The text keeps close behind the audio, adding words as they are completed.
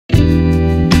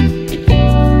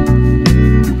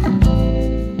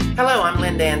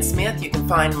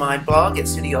find my blog at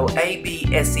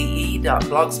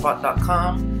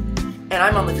studioabsee.blogspot.com, and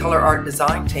I'm on the color art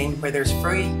design team where there's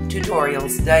free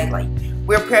tutorials daily.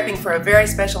 We're prepping for a very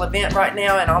special event right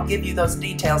now, and I'll give you those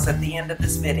details at the end of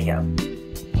this video.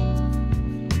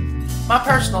 My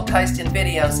personal taste in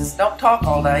videos is don't talk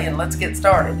all day and let's get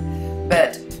started,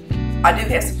 but I do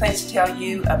have some things to tell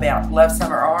you about Love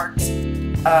Summer Arts.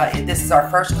 This is our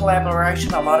first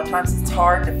collaboration. A lot of times it's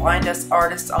hard to find us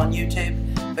artists on YouTube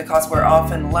because we're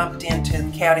often lumped into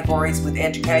categories with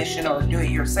education or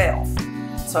do-it-yourself.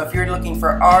 So if you're looking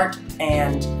for art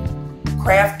and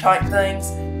craft type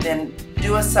things, then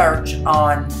do a search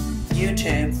on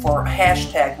YouTube for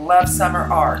hashtag Love Summer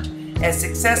Art. As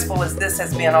successful as this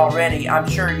has been already, I'm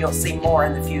sure you'll see more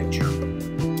in the future.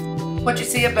 What you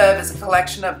see above is a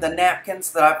collection of the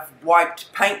napkins that I've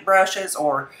wiped paint brushes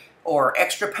or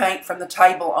extra paint from the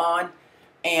table on,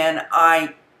 and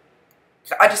I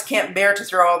just can't bear to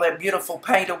throw all that beautiful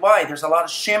paint away. There's a lot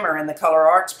of shimmer in the color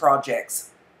arts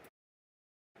projects.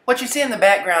 What you see in the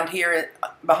background here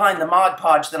behind the Mod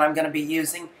Podge that I'm going to be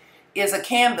using is a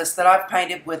canvas that I've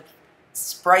painted with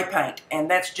spray paint, and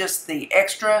that's just the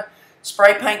extra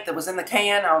spray paint that was in the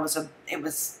can. It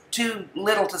was too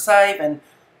little to save and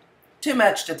too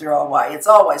much to throw away. It's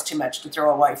always too much to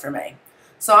throw away for me.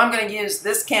 So I'm going to use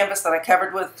this canvas that I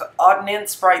covered with odd and end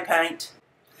spray paint,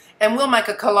 and we'll make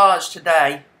a collage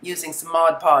today using some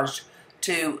Mod Podge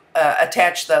to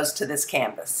attach those to this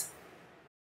canvas.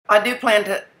 I do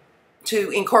plan to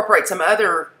incorporate some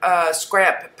other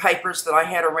scrap papers that I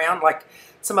had around, like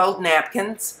some old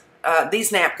napkins.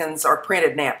 These napkins are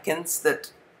printed napkins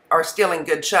that are still in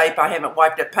good shape. I haven't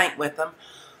wiped up paint with them.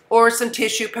 Or some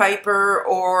tissue paper,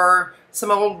 or some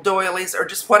old doilies, or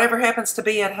just whatever happens to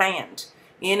be at hand.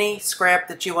 Any scrap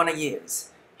that you want to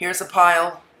use. Here's a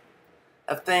pile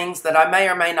of things that I may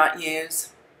or may not use.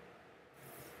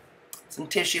 Some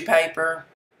tissue paper.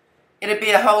 It'd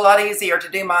be a whole lot easier to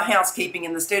do my housekeeping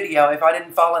in the studio if I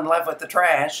didn't fall in love with the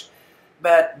trash.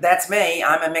 But that's me.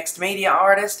 I'm a mixed media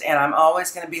artist, and I'm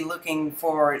always going to be looking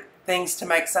for things to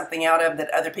make something out of that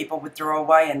other people would throw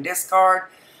away and discard,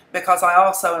 because I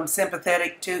also am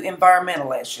sympathetic to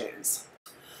environmental issues.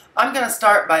 I'm going to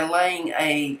start by laying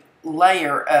a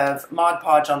layer of Mod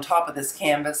Podge on top of this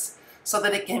canvas so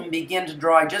that it can begin to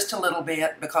dry just a little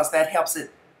bit, because that helps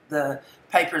the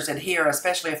papers adhere,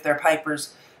 especially if they're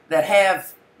papers that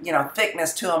have, you know,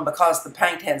 thickness to them because the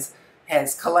paint has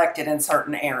collected in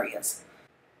certain areas.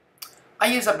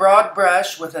 I use a broad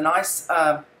brush with a nice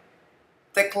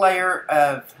thick layer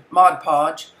of Mod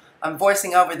Podge. I'm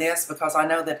voicing over this because I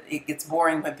know that it gets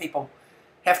boring when people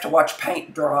have to watch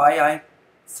paint dry.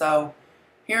 So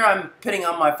here I'm putting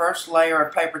on my first layer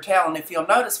of paper towel, and if you'll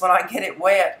notice when I get it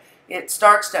wet, it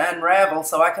starts to unravel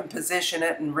so I can position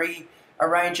it and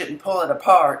rearrange it and pull it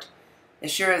apart. It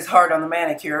sure is hard on the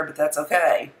manicure, but that's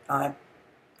okay. I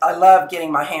love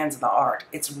getting my hands in the art.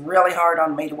 It's really hard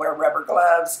on me to wear rubber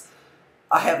gloves.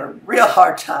 I have a real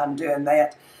hard time doing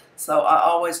that. So I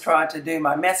always try to do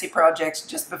my messy projects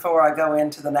just before I go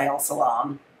into the nail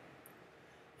salon.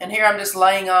 And here I'm just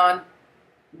laying on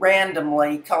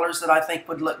randomly colors that I think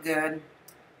would look good.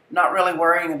 Not really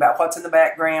worrying about what's in the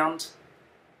background.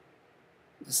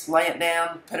 Just lay it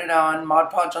down, put it on,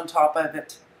 Mod Podge on top of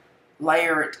it,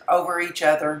 layer it over each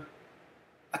other.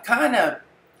 I kind of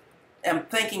am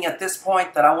thinking at this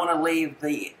point that I want to leave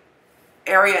the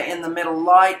area in the middle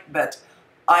light, but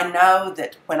I know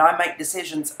that when I make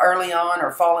decisions early on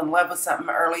or fall in love with something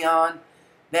early on,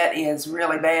 that is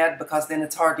really bad, because then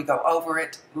it's hard to go over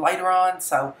it later on.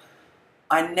 So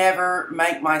I never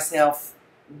make myself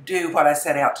do what I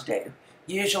set out to do.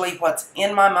 Usually what's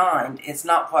in my mind is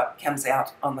not what comes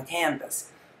out on the canvas,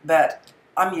 but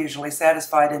I'm usually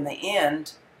satisfied in the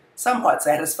end, somewhat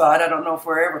satisfied. I don't know if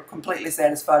we're ever completely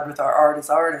satisfied with our art as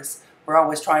artists. We're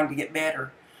always trying to get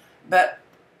better. But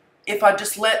if I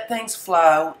just let things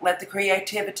flow, let the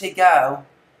creativity go,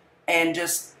 and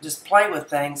just play with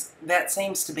things, that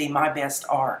seems to be my best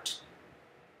art.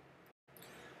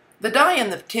 The dye in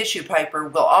the tissue paper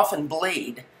will often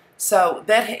bleed, so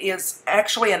that is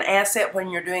actually an asset when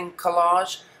you're doing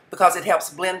collage, because it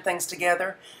helps blend things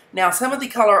together. Now, some of the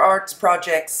color arts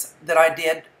projects that I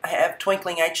did have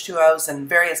twinkling H2Os and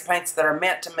various paints that are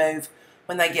meant to move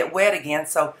when they get wet again,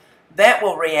 so that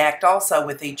will react also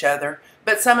with each other.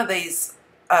 But some of the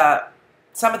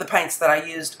paints that I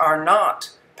used are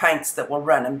not paints that will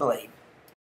run and bleed.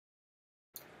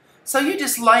 So you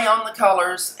just lay on the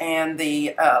colors and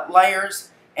the layers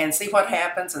and see what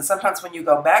happens. And sometimes when you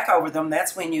go back over them,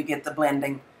 that's when you get the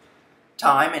blending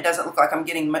time. It doesn't look like I'm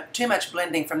getting too much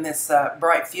blending from this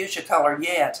bright fuchsia color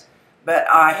yet, but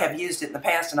I have used it in the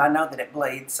past and I know that it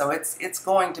bleeds, so it's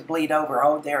going to bleed over.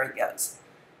 Oh, there it goes.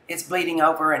 It's bleeding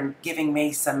over and giving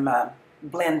me some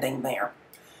blending there.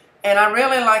 And I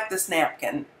really like this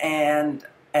napkin, and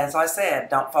as I said,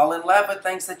 don't fall in love with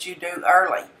things that you do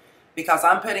early, because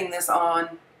I'm putting this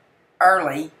on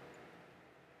early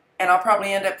and I'll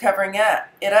probably end up covering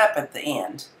it up at the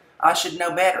end. I should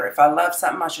know better. If I love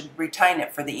something, I should retain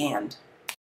it for the end.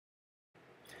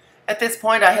 At this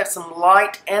point, I have some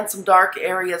light and some dark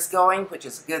areas going, which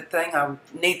is a good thing. I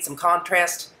need some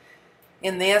contrast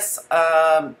in this,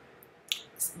 but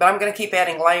I'm going to keep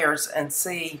adding layers and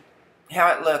see how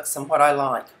it looks and what I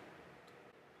like.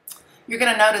 You're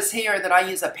going to notice here that I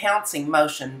use a pouncing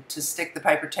motion to stick the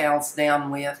paper towels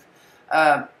down with.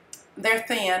 They're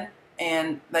thin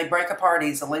and they break apart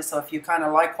easily, so if you kind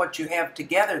of like what you have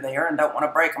together there and don't want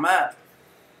to break them up,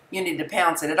 you need to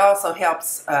pounce it. It also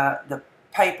helps the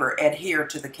paper adhere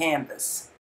to the canvas.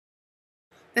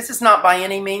 This is not by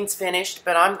any means finished,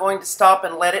 but I'm going to stop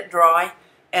and let it dry,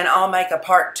 and I'll make a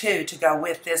part 2 to go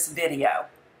with this video.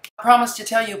 I promised to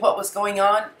tell you what was going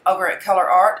on over at Color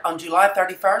Art on July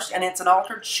 31st, and it's an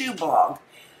altered shoe blog.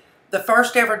 The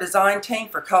first ever design team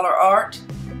for Color Art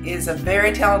is a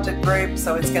very talented group,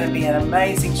 so it's going to be an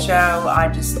amazing show. I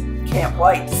just can't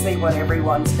wait to see what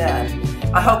everyone's done.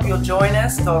 I hope you'll join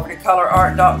us. Go over to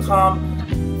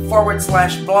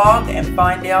colorart.com/blog and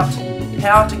find out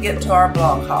how to get to our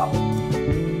blog hop.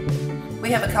 We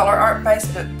have a Color Art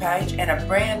Facebook page and a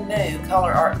brand new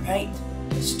Color Art Paint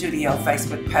Studio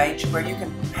Facebook page where you can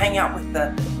hang out with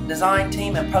the design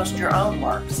team and post your own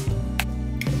works.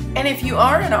 And if you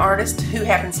are an artist who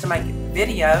happens to make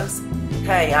videos,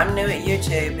 hey, I'm new at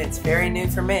YouTube. It's very new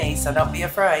for me, so don't be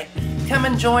afraid. Come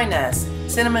and join us.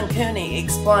 Cinnamon Cooney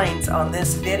explains on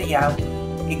this video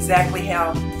exactly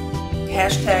how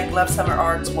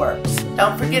 #LoveSummerArts works.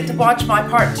 Don't forget to watch my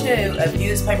part 2 of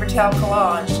Use Paper Towel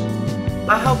Collage.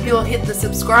 I hope you'll hit the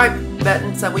subscribe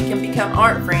button so we can become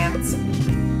art friends.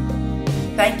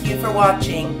 Thank you for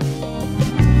watching.